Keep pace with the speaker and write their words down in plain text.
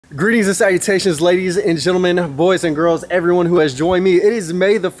Greetings and salutations, ladies and gentlemen, boys and girls, everyone who has joined me. It is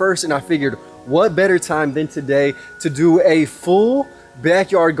May the 1st, and I figured what better time than today to do a full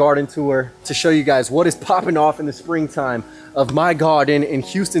backyard garden tour to show you guys what is popping off in the springtime of my garden in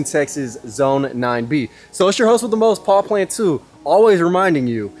Houston, Texas, Zone 9B. So it's your host with the most, Paul Plant 2, always reminding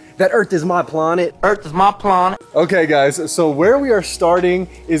you that Earth is my planet. Earth is my planet. Okay guys, so where we are starting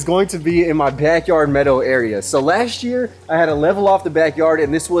is going to be in my backyard meadow area. So last year I had to level off the backyard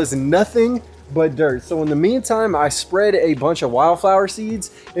and this was nothing but dirt. So in the meantime, I spread a bunch of wildflower seeds.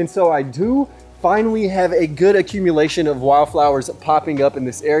 And so I do finally have a good accumulation of wildflowers popping up in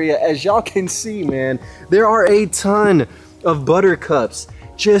this area. As y'all can see, man, there are a ton of buttercups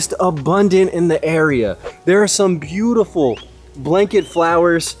just abundant in the area. There are some beautiful blanket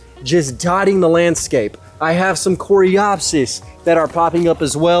flowers just dotting the landscape. I have some coreopsis that are popping up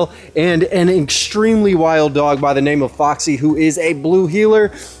as well, and an extremely wild dog by the name of Foxy, who is a blue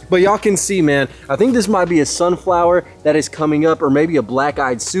healer. But y'all can see, man, I think this might be a sunflower that is coming up, or maybe a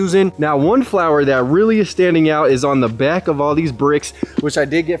black-eyed Susan. Now, one flower that really is standing out is on the back of all these bricks, which I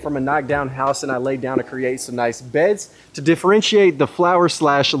did get from a knockdown house, and I laid down to create some nice beds to differentiate the flower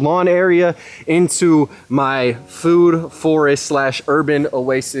slash lawn area into my food forest slash urban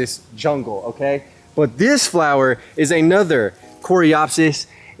oasis jungle, okay? But this flower is another coreopsis.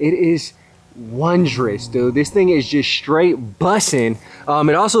 It is wondrous, dude. This thing is just straight bussin'.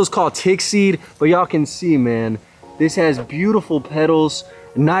 It also is called tick seed, but y'all can see, man, this has beautiful petals,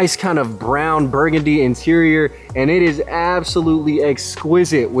 nice kind of brown burgundy interior, and it is absolutely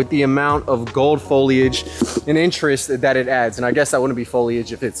exquisite with the amount of gold foliage and interest that it adds. And I guess that wouldn't be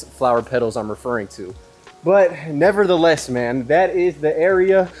foliage if it's flower petals I'm referring to. But nevertheless, man, that is the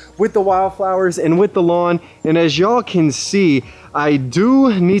area with the wildflowers and with the lawn. And as y'all can see, I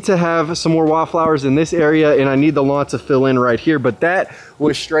do need to have some more wildflowers in this area, and I need the lawn to fill in right here. But that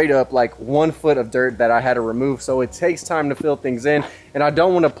was straight up like 1 foot of dirt that I had to remove. So it takes time to fill things in. And I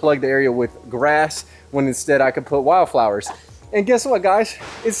don't want to plug the area with grass when instead I could put wildflowers. And guess what, guys?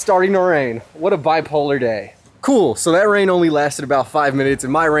 It's starting to rain. What a bipolar day. Cool, so that rain only lasted about 5 minutes,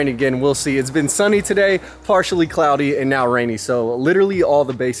 and my rain again, we'll see. It's been sunny today, partially cloudy, and now rainy, so literally all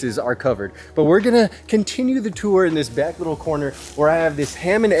the bases are covered. But we're gonna continue the tour in this back little corner where I have this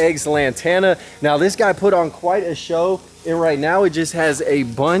ham and eggs lantana. Now this guy put on quite a show, and right now it just has a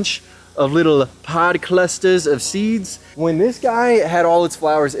bunch of little pod clusters of seeds. When this guy had all its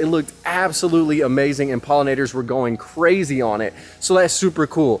flowers, it looked absolutely amazing and pollinators were going crazy on it. So that's super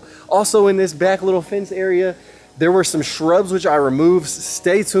cool. Also in this back little fence area, there were some shrubs which I removed.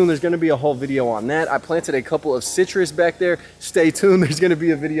 Stay tuned, there's gonna be a whole video on that. I planted a couple of citrus back there. Stay tuned, there's gonna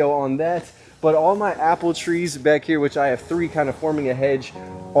be a video on that. But all my apple trees back here, which I have 3 kind of forming a hedge,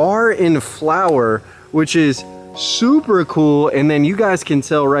 are in flower, which is super cool. And then you guys can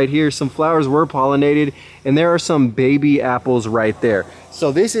tell right here, some flowers were pollinated, and there are some baby apples right there.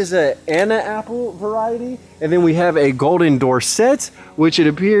 So this is a Anna apple variety, and then we have a golden Dorset, which it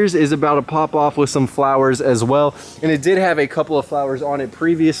appears is about to pop off with some flowers as well. And it did have a couple of flowers on it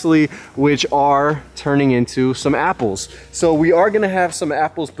previously, which are turning into some apples. So we are gonna have some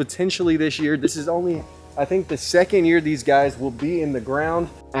apples potentially this year. This is only, I think, the 2nd year these guys will be in the ground.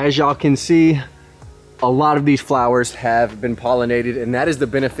 As y'all can see, a lot of these flowers have been pollinated, and that is the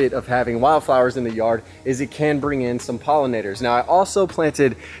benefit of having wildflowers in the yard, is it can bring in some pollinators. Now I also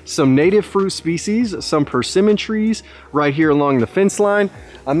planted some native fruit species, some persimmon trees right here along the fence line.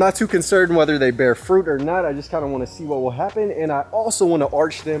 I'm not too concerned whether they bear fruit or not. I just kind of want to see what will happen, and I also want to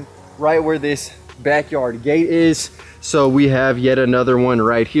arch them right where this backyard gate is. So we have yet another one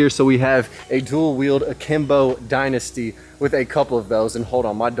right here. So we have a dual wheeled akimbo dynasty with a couple of those. And hold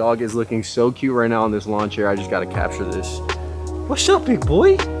on, my dog is looking so cute right now on this lawn chair. I just got to capture this. What's up, big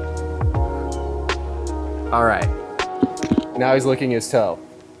boy? All right, now he's licking his toe.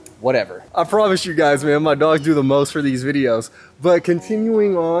 Whatever. I promise you guys, man, my dogs do the most for these videos. But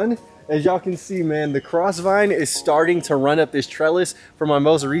continuing on, as y'all can see, man, the cross vine is starting to run up this trellis from my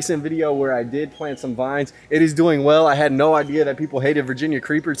most recent video where I did plant some vines. It is doing well. I had no idea that people hated Virginia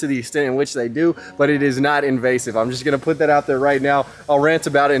creeper to the extent in which they do, but it is not invasive. I'm just gonna put that out there right now. I'll rant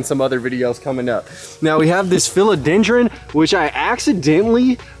about it in some other videos coming up. Now we have this philodendron, which I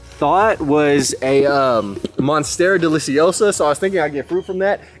accidentally thought was a Monstera deliciosa, so I was thinking I'd get fruit from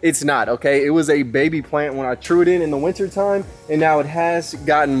that. It's not, okay? It was a baby plant when I threw it in the winter time, and now it has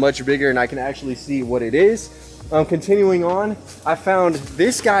gotten much bigger and I can actually see what it is. Continuing on, I found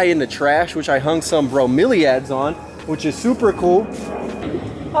this guy in the trash, which I hung some bromeliads on, which is super cool.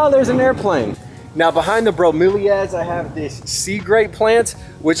 Oh, there's an airplane. Now behind the bromeliads, I have this sea grape plant,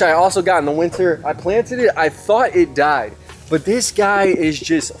 which I also got in the winter. I planted it, I thought it died. but this guy is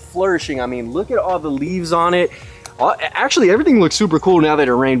just flourishing. I mean, look at all the leaves on it. Actually, everything looks super cool now that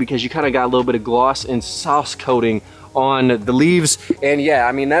it rained, because you kind of got a little bit of gloss and sauce coating on the leaves. And yeah,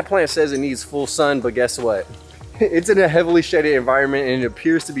 I mean, that plant says it needs full sun, but guess what? It's in a heavily shaded environment and it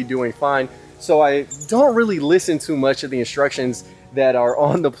appears to be doing fine. So I don't really listen too much of the instructions that are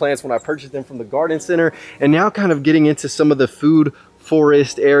on the plants when I purchased them from the garden center. And now kind of getting into some of the food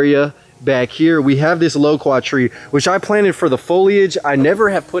forest area back here, we have this loquat tree, which I planted for the foliage. I never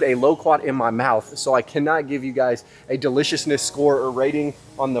have put a loquat in my mouth, so I cannot give you guys a deliciousness score or rating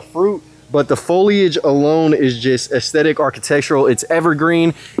on the fruit, but the foliage alone is just aesthetic, architectural. It's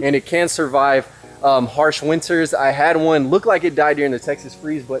evergreen and it can survive harsh winters. I had one look like it died during the Texas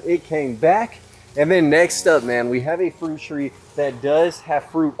freeze, but it came back. And then next up, man, we have a fruit tree that does have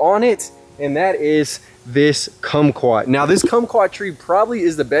fruit on it, and that is this kumquat. Now this kumquat tree probably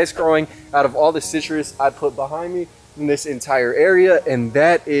is the best growing out of all the citrus I put behind me in this entire area, and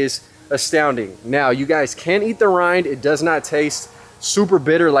that is astounding. Now you guys can eat the rind. It does not taste super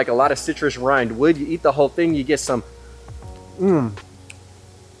bitter like a lot of citrus rind would. You eat the whole thing, you get some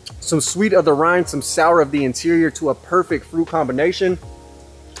sweet of the rind, some sour of the interior to a perfect fruit combination.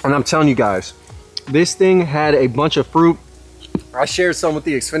 And I'm telling you guys, this thing had a bunch of fruit. I shared some with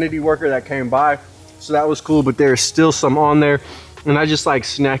the Xfinity worker that came by, so that was cool, but there's still some on there, and I just like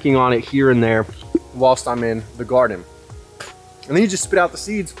snacking on it here and there whilst I'm in the garden. And then you just spit out the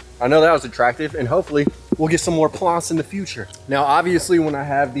seeds. I know that was attractive, and hopefully we'll get some more plants in the future. Now, obviously, when I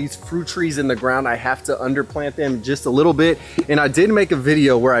have these fruit trees in the ground, I have to underplant them just a little bit. And I did make a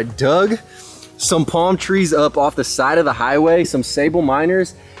video where I dug some palm trees up off the side of the highway, some sable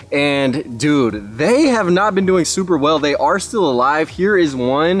minors, and dude, they have not been doing super well. They are still alive. Here is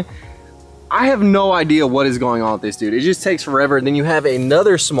one. I have no idea what is going on with this, dude. It just takes forever. And then you have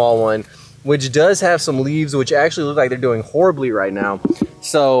another small one, which does have some leaves, which actually look like they're doing horribly right now.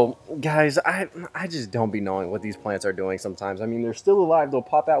 So guys, I just don't be knowing what these plants are doing sometimes. I mean, they're still alive. They'll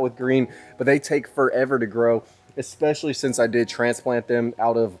pop out with green, but they take forever to grow, especially since I did transplant them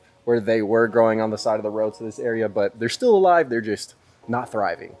out of where they were growing on the side of the road to this area. But they're still alive. They're just not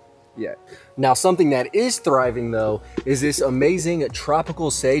thriving yet. Now, something that is thriving though is this amazing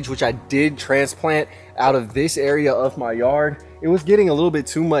tropical sage, which I did transplant out of this area of my yard. It was getting a little bit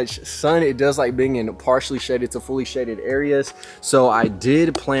too much sun. It does like being in partially shaded to fully shaded areas. So I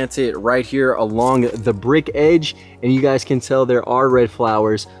did plant it right here along the brick edge, and you guys can tell there are red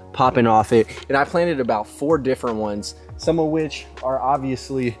flowers popping off it. And I planted about 4 different ones, some of which are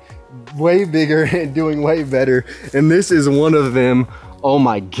obviously way bigger and doing way better. And this is one of them. Oh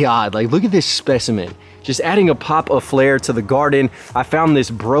my God, like look at this specimen. Just adding a pop of flair to the garden. I found this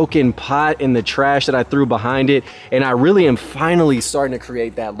broken pot in the trash that I threw behind it, and I really am finally starting to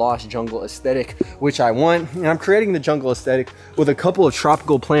create that lost jungle aesthetic, which I want. And I'm creating the jungle aesthetic with a couple of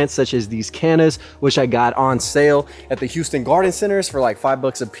tropical plants such as these cannas, which I got on sale at the Houston Garden Centers for like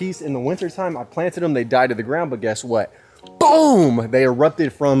 $5 a piece in the wintertime. I planted them, they died to the ground, but guess what? Boom! They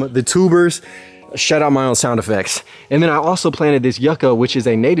erupted from the tubers. Shout out my own sound effects. And then I also planted this yucca, which is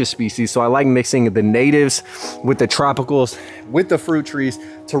a native species. So I like mixing the natives with the tropicals, with the fruit trees,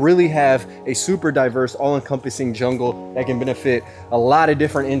 to really have a super diverse, all-encompassing jungle that can benefit a lot of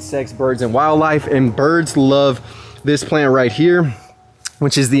different insects, birds, and wildlife. And birds love this plant right here,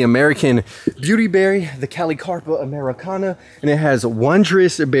 which is the American beautyberry, the Calicarpa americana. And it has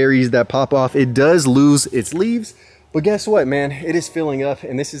wondrous berries that pop off. It does lose its leaves, but guess what, man? It is filling up,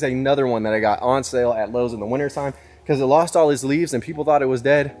 and this is another one that I got on sale at Lowe's in the wintertime because it lost all its leaves and people thought it was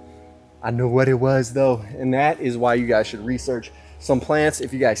dead. I know what it was though, and that is why you guys should research some plants.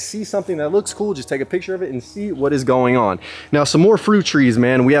 If you guys see something that looks cool, just take a picture of it and see what is going on. Now, some more fruit trees,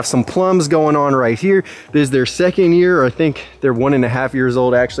 man. We have some plums going on right here. This is their 2nd year. I think they're 1.5 years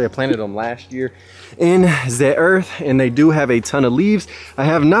old. Actually, I planted them last year in the earth, and they do have a ton of leaves. I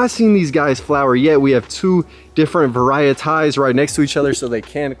have not seen these guys flower yet. We have 2 different varieties right next to each other so they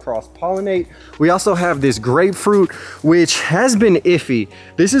can cross-pollinate. We also have this grapefruit, which has been iffy.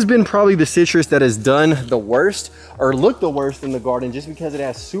 This has been probably the citrus that has done the worst or looked the worst in the garden, just because it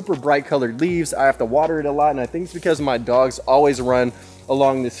has super bright colored leaves. I have to water it a lot, and I think it's because my dogs always run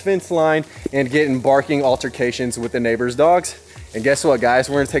along this fence line and get in barking altercations with the neighbors' dogs. And guess what, guys?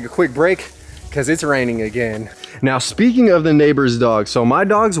 We're gonna take a quick break, because it's raining again. Now, speaking of the neighbor's dogs, so my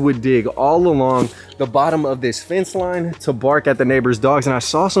dogs would dig all along the bottom of this fence line to bark at the neighbor's dogs, and I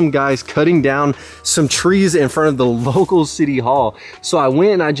saw some guys cutting down some trees in front of the local city hall. So I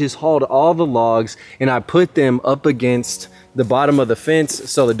went and I just hauled all the logs and I put them up against the bottom of the fence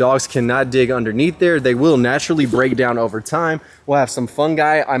so the dogs cannot dig underneath there. They will naturally break down over time. We'll have some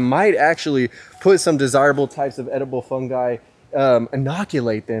fungi. I might actually put some desirable types of edible fungi,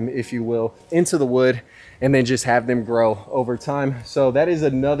 inoculate them, if you will, into the wood, and then just have them grow over time. So that is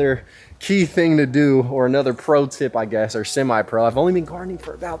another key thing to do, or another pro tip, I guess, or semi-pro. I've only been gardening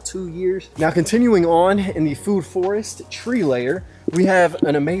for about 2 years. Now, continuing on in the food forest tree layer, we have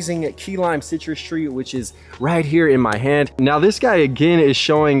an amazing key lime citrus tree, which is right here in my hand. Now, this guy again is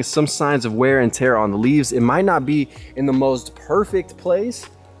showing some signs of wear and tear on the leaves. It might not be in the most perfect place,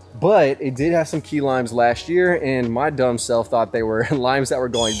 but it did have some key limes last year, and my dumb self thought they were limes that were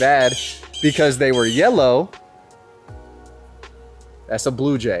going bad because they were yellow. That's a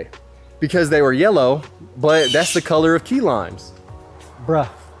blue jay. Because they were yellow, but that's the color of key limes. Bruh.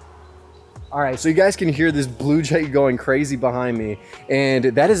 All right, so you guys can hear this blue jay going crazy behind me, and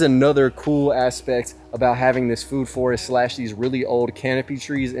that is another cool aspect about having this food forest slash these really old canopy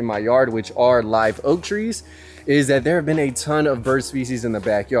trees in my yard, which are live oak trees, is that there have been a ton of bird species in the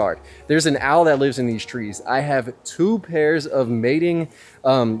backyard. There's an owl that lives in these trees. I have 2 pairs of mating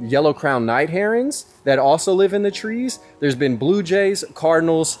yellow crowned night herons that also live in the trees. There's been blue jays,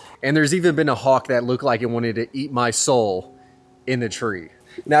 cardinals, and there's even been a hawk that looked like it wanted to eat my soul in the tree.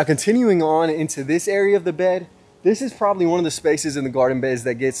 Now, continuing on into this area of the bed, this is probably one of the spaces in the garden beds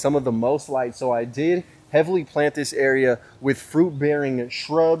that gets some of the most light. So I did heavily plant this area with fruit-bearing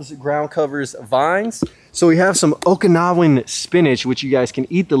shrubs, ground covers, vines. So we have some Okinawan spinach, which you guys can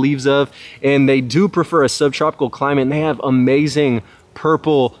eat the leaves of, and they do prefer a subtropical climate, and they have amazing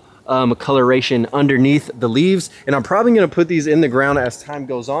purple coloration underneath the leaves. And I'm probably going to put these in the ground as time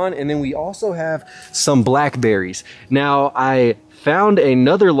goes on. And then we also have some blackberries. Now, I found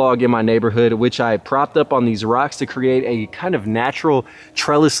another log in my neighborhood, which I propped up on these rocks to create a kind of natural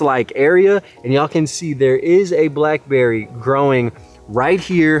trellis-like area. And y'all can see there is a blackberry growing right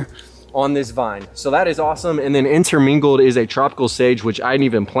here on this vine. So that is awesome. And then intermingled is a tropical sage, which I didn't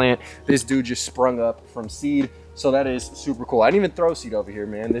even plant. This dude just sprung up from seed. So that is super cool. I didn't even throw seed over here,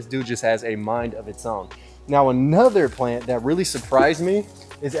 man. This dude just has a mind of its own. Now, another plant that really surprised me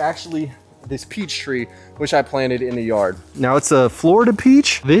is actually this peach tree, which I planted in the yard. Now, it's a Florida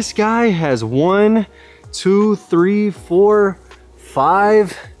peach. This guy has 1, 2, 3, 4,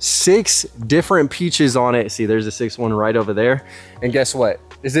 5, 6 different peaches on it. See, there's a 6th one right over there. And guess what?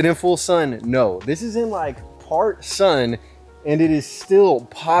 Is it in full sun? No. This is in like part sun, and it is still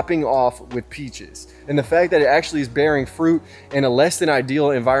popping off with peaches. And the fact that it actually is bearing fruit in a less than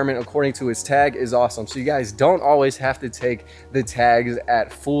ideal environment according to its tag is awesome. So you guys don't always have to take the tags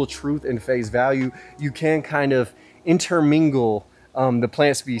at full truth and face value. You can kind of intermingle the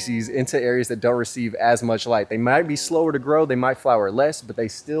plant species into areas that don't receive as much light. They might be slower to grow, they might flower less, but they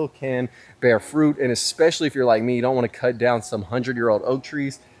still can bear fruit. And especially if you're like me, you don't want to cut down some 100-year-old oak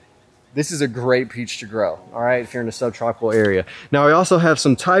trees, this is a great peach to grow, all right, if you're in a subtropical area. Now, I also have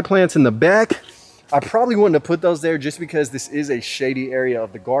some Thai plants in the back. I probably wouldn't have put those there just because this is a shady area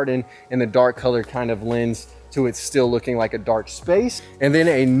of the garden, and the dark color kind of lends to it still looking like a dark space. And then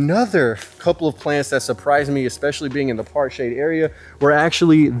another couple of plants that surprised me, especially being in the part shade area, were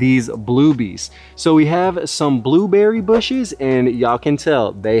actually these bluebies. So we have some blueberry bushes, and y'all can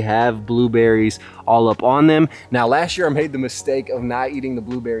tell they have blueberries all up on them. Now, last year I made the mistake of not eating the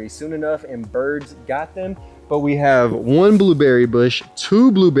blueberries soon enough, and birds got them. But we have 1 blueberry bush,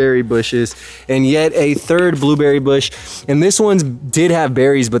 2 blueberry bushes, and yet a 3rd blueberry bush. And this one did have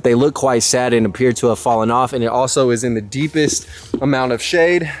berries, but they look quite sad and appear to have fallen off. And it also is in the deepest amount of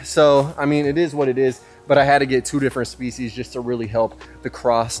shade. So, I mean, it is what it is. But I had to get 2 different species just to really help the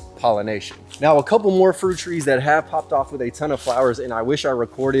cross pollination. Now, a couple more fruit trees that have popped off with a ton of flowers, and I wish I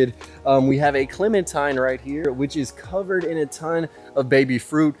recorded. We have a clementine right here, which is covered in a ton of baby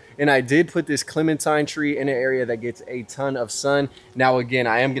fruit. And I did put this clementine tree in an area that gets a ton of sun. Now, again,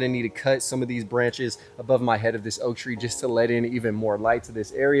 I am gonna need to cut some of these branches above my head of this oak tree just to let in even more light to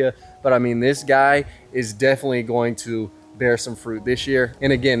this area. But I mean, this guy is definitely going to bear some fruit this year.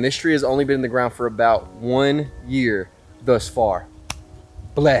 And again, this tree has only been in the ground for about 1 year thus far.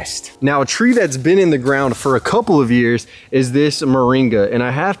 Blessed. Now, a tree that's been in the ground for a couple of years is this moringa. And I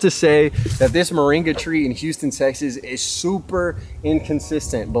have to say that this moringa tree in Houston, Texas is super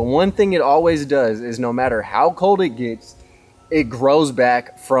inconsistent. But one thing it always does is no matter how cold it gets, it grows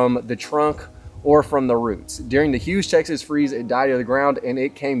back from the trunk or from the roots. During the huge Texas freeze, it died to the ground and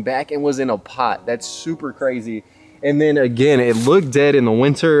it came back and was in a pot. That's super crazy. And then again, it looked dead in the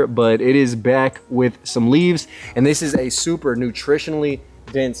winter, but it is back with some leaves. And this is a super nutritionally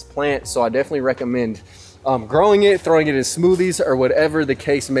dense plant. So I definitely recommend growing it, throwing it in smoothies, or whatever the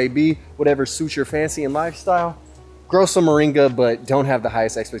case may be, whatever suits your fancy and lifestyle. Grow some moringa, but don't have the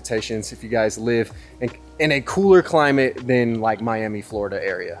highest expectations if you guys live in a cooler climate than like Miami, Florida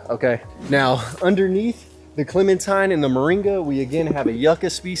area, okay? Now, underneath the clementine and the moringa, we again have a yucca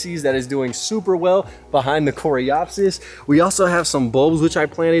species that is doing super well behind the coreopsis. We also have some bulbs which I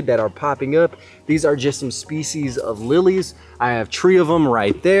planted that are popping up. These are just some species of lilies. I have 3 of them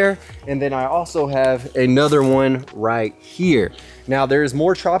right there. And then I also have another one right here. Now there's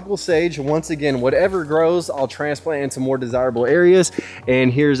more tropical sage. Once again, whatever grows, I'll transplant into more desirable areas.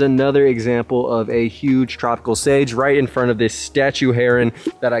 And here's another example of a huge tropical sage right in front of this statue heron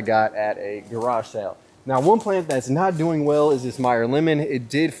that I got at a garage sale. Now, one plant that's not doing well is this Meyer lemon. It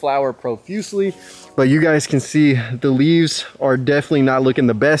did flower profusely, but you guys can see the leaves are definitely not looking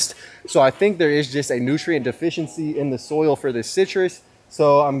the best. So I think there is just a nutrient deficiency in the soil for this citrus.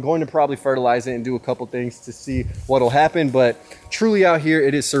 So I'm going to probably fertilize it and do a couple things to see what'll happen. But truly out here,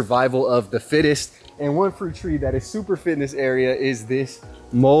 it is survival of the fittest. And one fruit tree that is super fit in this area is this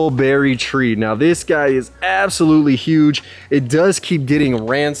mulberry tree. Now this guy is absolutely huge. It does keep getting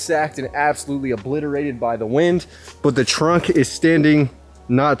ransacked and absolutely obliterated by the wind, but the trunk is standing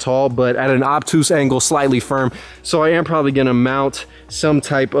not tall, but at an obtuse angle, slightly firm. So I am probably gonna mount some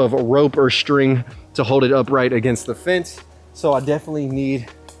type of rope or string to hold it upright against the fence. So I definitely need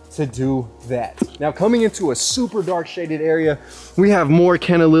to do that. Now, coming into a super dark shaded area, we have more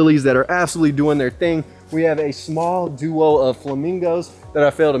canna lilies that are absolutely doing their thing. We have a small duo of flamingos that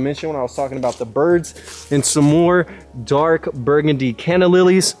I failed to mention when I was talking about the birds, and some more dark burgundy canna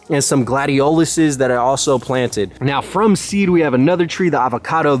lilies and some gladioluses that I also planted. Now from seed, we have another tree, the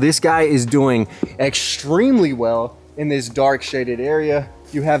avocado. This guy is doing extremely well in this dark shaded area.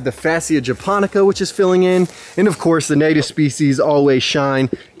 You have the Fascia japonica, which is filling in. And of course, the native species always shine.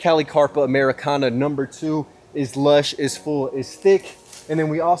 Calicarpa americana #2 is lush, is full, is thick. And then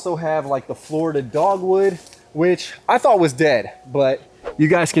we also have like the Florida dogwood, which I thought was dead, but you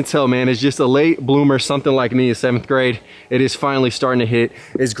guys can tell, man, it's just a late bloomer, something like me in 7th grade. It is finally starting to hit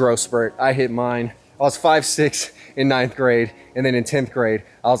its growth spurt. I hit mine. I was 5'6" in 9th grade. And then in 10th grade,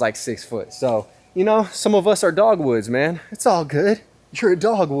 I was like 6 foot. So, you know, some of us are dogwoods, man. It's all good. You're a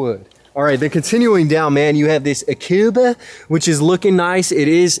dogwood. All right, then continuing down, man, you have this Acuba, which is looking nice. It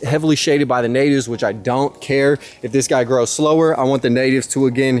is heavily shaded by the natives, which I don't care if this guy grows slower. I want the natives to,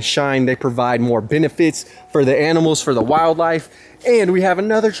 again, shine. They provide more benefits for the animals, for the wildlife. And we have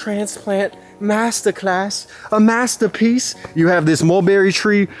another transplant masterclass, a masterpiece. You have this mulberry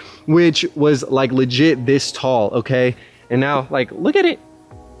tree, which was like legit this tall, okay? And now, like, look at it.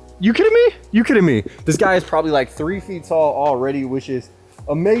 You kidding me? You kidding me? This guy is probably like 3 feet tall already, which is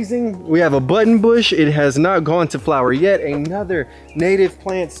amazing. We have a button bush. It has not gone to flower yet. Another native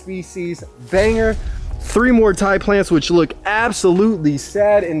plant species banger. 3 more Thai plants, which look absolutely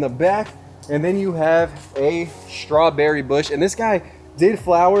sad in the back. And then you have a strawberry bush. And this guy did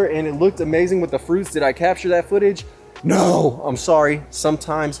flower and it looked amazing with the fruits. Did I capture that footage? No, I'm sorry.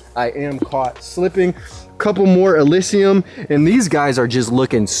 Sometimes I am caught slipping. Couple more Elysium, and these guys are just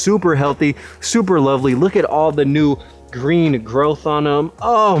looking super healthy, super lovely. Look at all the new green growth on them.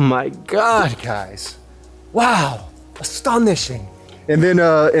 Oh my God, guys. Wow, astonishing. And then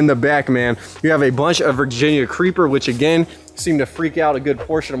in the back, man, you have a bunch of Virginia creeper, which again, seem to freak out a good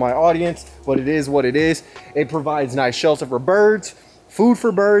portion of my audience, but it is what it is. It provides nice shelter for birds, food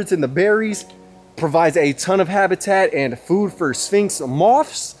for birds, and the berries provides a ton of habitat and food for sphinx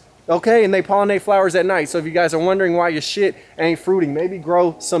moths. Okay, and they pollinate flowers at night. So if you guys are wondering why your shit ain't fruiting, maybe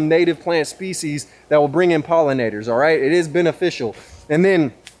grow some native plant species that will bring in pollinators, all right? It is beneficial. And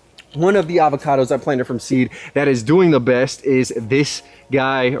then one of the avocados I planted from seed that is doing the best is this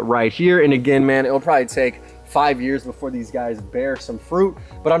guy right here. And again, man, it'll probably take 5 years before these guys bear some fruit,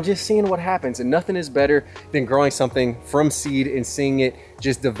 but I'm just seeing what happens, and nothing is better than growing something from seed and seeing it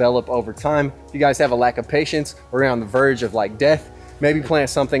just develop over time. If you guys have a lack of patience, we're on the verge of like death, maybe plant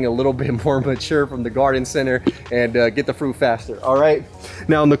something a little bit more mature from the garden center and get the fruit faster, all right?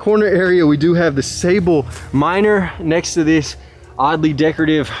 Now in the corner area, we do have the sable minor next to this oddly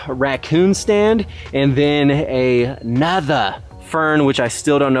decorative raccoon stand, and then another fern, which I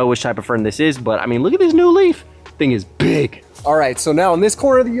still don't know which type of fern this is, but I mean, look at this new leaf. Thing is big. All right, so now in this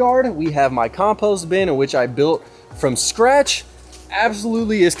corner of the yard, we have my compost bin, in which I built from scratch.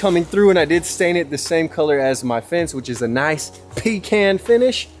 Absolutely is coming through, and I did stain it the same color as my fence, which is a nice pecan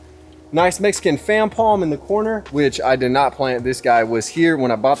finish. Nice Mexican fan palm in the corner, which I did not plant. This guy was here when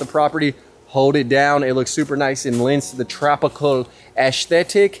I bought the property. Hold it down. It looks super nice and lends to the tropical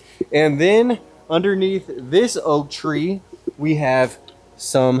aesthetic. And then underneath this oak tree, we have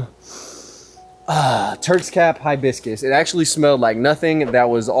some Turk's Cap hibiscus. It actually smelled like nothing. That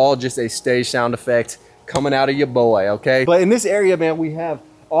was all just a stage sound effect coming out of your boy, okay? But in this area, man, we have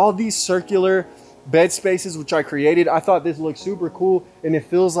all these circular bed spaces which I created. I thought this looked super cool, and it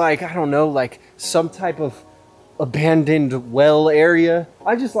feels like, I don't know, like some type of abandoned well area.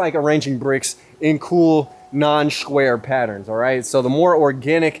 I just like arranging bricks in cool non-square patterns, all right? So the more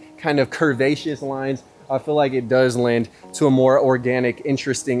organic kind of curvaceous lines, I feel like it does lend to a more organic,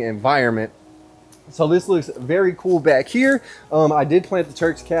 interesting environment. So this looks very cool back here. I did plant the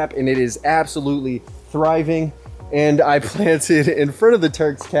Turk's Cap and it is absolutely thriving. And I planted in front of the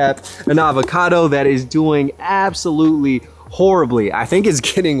Turk's Cap an avocado that is doing absolutely horribly. I think it's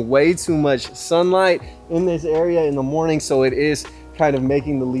getting way too much sunlight in this area in the morning, so it is kind of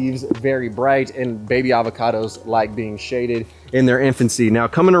making the leaves very bright, and baby avocados like being shaded in their infancy. Now,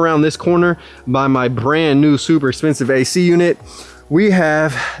 coming around this corner by my brand new super expensive AC unit, we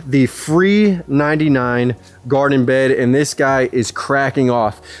have the free 99 garden bed, and this guy is cracking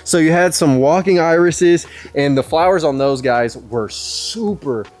off. So you had some walking irises, and the flowers on those guys were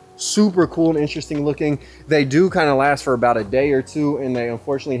super cool and interesting looking. They do kind of last for about a day or two, and they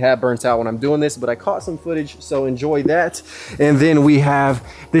unfortunately have burnt out when I'm doing this, but I caught some footage, so enjoy that. And then we have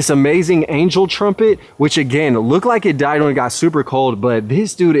this amazing angel trumpet, which again looked like it died when it got super cold, but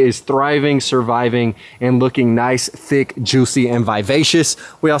this dude is thriving, surviving, and looking nice, thick, juicy, and vivacious.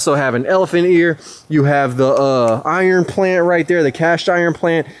 We also have an elephant ear. You have the iron plant right there, the cast iron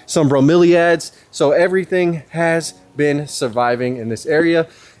plant, some bromeliads. So everything has been surviving in this area.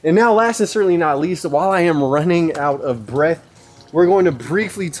 And now, last and certainly not least, while I am running out of breath, we're going to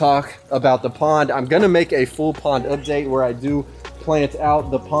briefly talk about the pond. I'm going to make a full pond update where I do plant out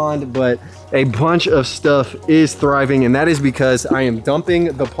the pond, but a bunch of stuff is thriving, and that is because I am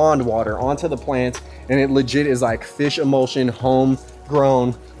dumping the pond water onto the plant, and it legit is like fish emulsion,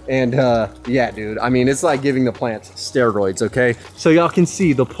 homegrown. And yeah, dude, I mean, it's like giving the plants steroids, okay? So y'all can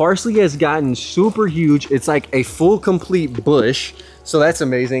see the parsley has gotten super huge. It's like a full complete bush. So that's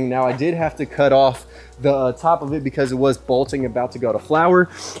amazing. Now I did have to cut off the top of it because it was bolting, about to go to flower.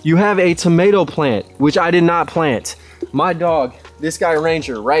 You have a tomato plant, which I did not plant. My dog, this guy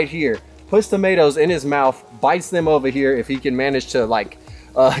Ranger right here, puts tomatoes in his mouth, bites them over here if he can manage to like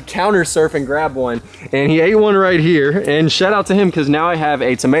counter surf and grab one, and he ate one right here. And shout out to him, because now I have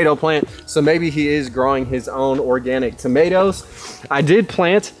a tomato plant, so maybe he is growing his own organic tomatoes. I did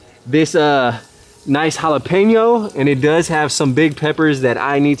plant this nice jalapeno, and it does have some big peppers that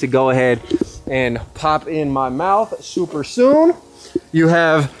I need to go ahead and pop in my mouth super soon. You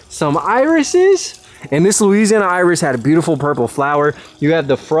have some irises, and this Louisiana iris had a beautiful purple flower. You have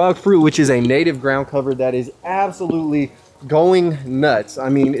the frog fruit, which is a native ground cover that is absolutely going nuts. I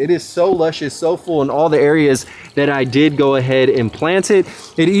mean, it is so luscious, so full in all the areas that I did go ahead and plant it.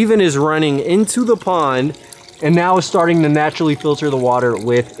 It even is running into the pond, and now is starting to naturally filter the water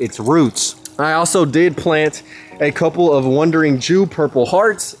with its roots. I also did plant a couple of Wandering Jew purple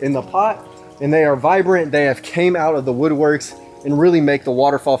hearts in the pot, and they are vibrant. They have came out of the woodworks and really make the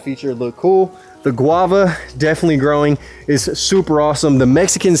waterfall feature look cool. The guava, definitely growing, is super awesome. The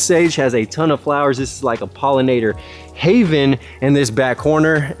Mexican sage has a ton of flowers. This is like a pollinator haven in this back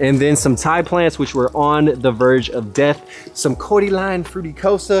corner. And then some Thai plants, which were on the verge of death. Some cordyline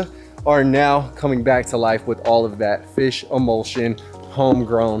fruticosa are now coming back to life with all of that fish emulsion,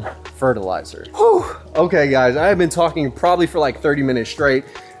 homegrown fertilizer. Whew. Okay guys, I have been talking probably for like 30 minutes straight.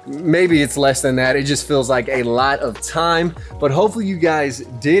 Maybe it's less than that. It just feels like a lot of time, but hopefully you guys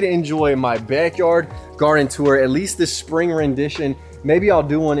did enjoy my backyard garden tour, at least this spring rendition. Maybe I'll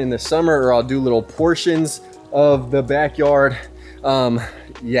do one in the summer, or I'll do little portions of the backyard.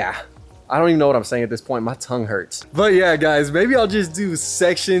 Yeah, I don't even know what I'm saying at this point. My tongue hurts. But yeah, guys, maybe I'll just do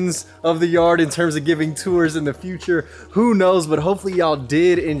sections of the yard in terms of giving tours in the future. Who knows? But hopefully y'all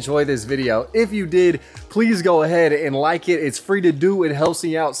did enjoy this video. If you did, please go ahead and like it. It's free to do. It helps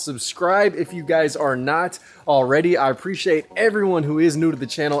me out. Subscribe if you guys are not already. I appreciate everyone who is new to the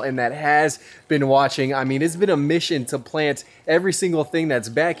channel and that has been watching. I mean, it's been a mission to plant every single thing that's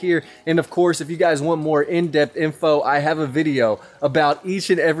back here. And of course, if you guys want more in-depth info, I have a video about each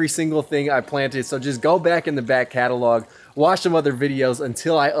and every single thing I planted. So just go back in the back catalog, watch some other videos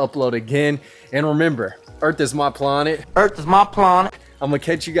until I upload again. And remember, Earth is my planet. Earth is my planet. I'm gonna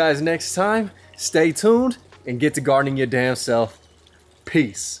catch you guys next time. Stay tuned and get to gardening your damn self.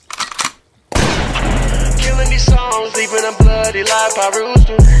 Peace. Killing these songs, leaving a bloody life by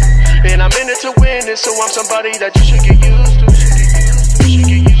rooster. And I'm in it to win it, so I'm somebody that you should get used to.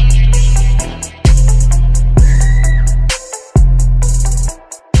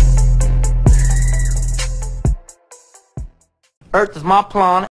 Earth is my planet.